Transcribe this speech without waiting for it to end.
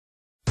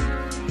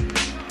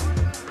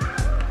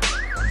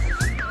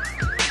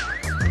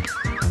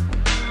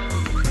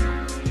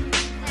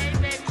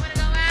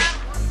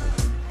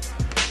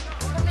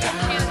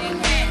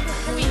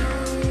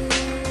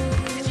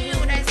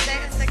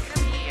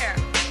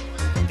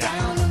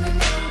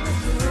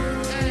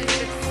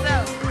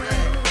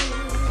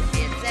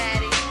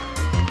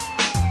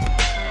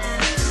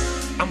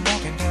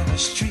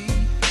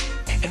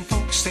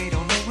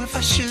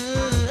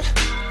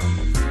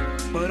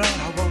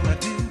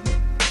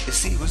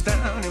goes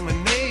down in my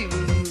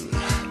neighborhood.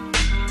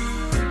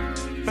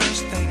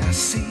 First thing I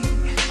see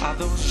are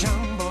those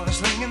young boys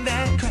slinging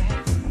that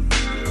crack.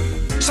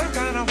 Some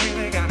kind of way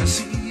they gotta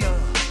see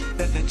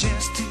that they're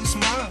just too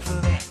smart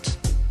for that.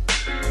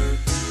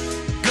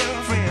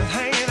 Girlfriends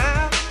hanging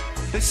out,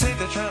 they say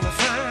they're trying to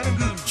find a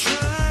groove.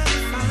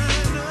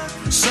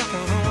 Sucking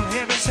on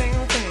every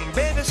single thing.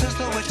 Baby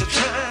sister, what you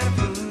trying to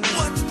prove?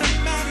 What's the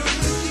matter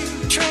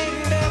with you?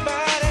 Trading their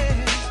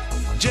bodies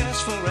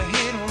just for a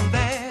hit on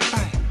that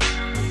fight.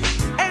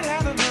 And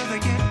have a mother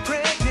get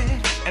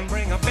pregnant and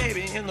bring a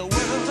baby in the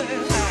world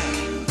that's high.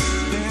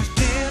 There's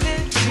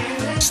stealing,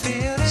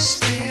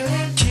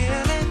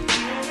 killing.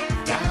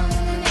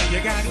 You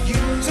gotta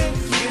use it,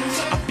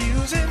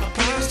 abuse it,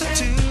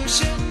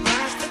 prostitution.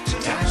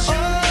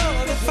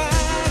 Oh, the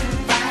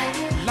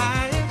fighting,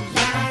 lying,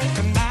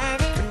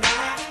 conniving.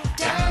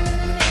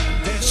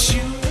 They're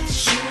shooting,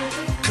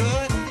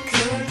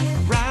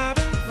 cutting,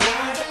 robbing.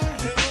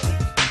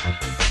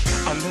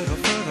 A little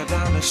further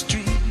down the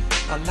street,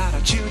 a lot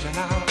of children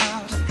are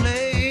out to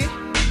play.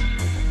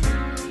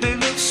 They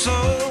look so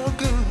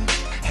good,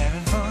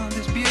 having fun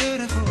this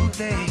beautiful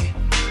day.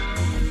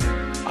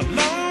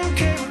 Along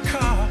came a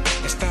car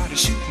and started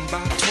shooting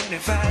about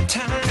 25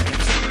 times.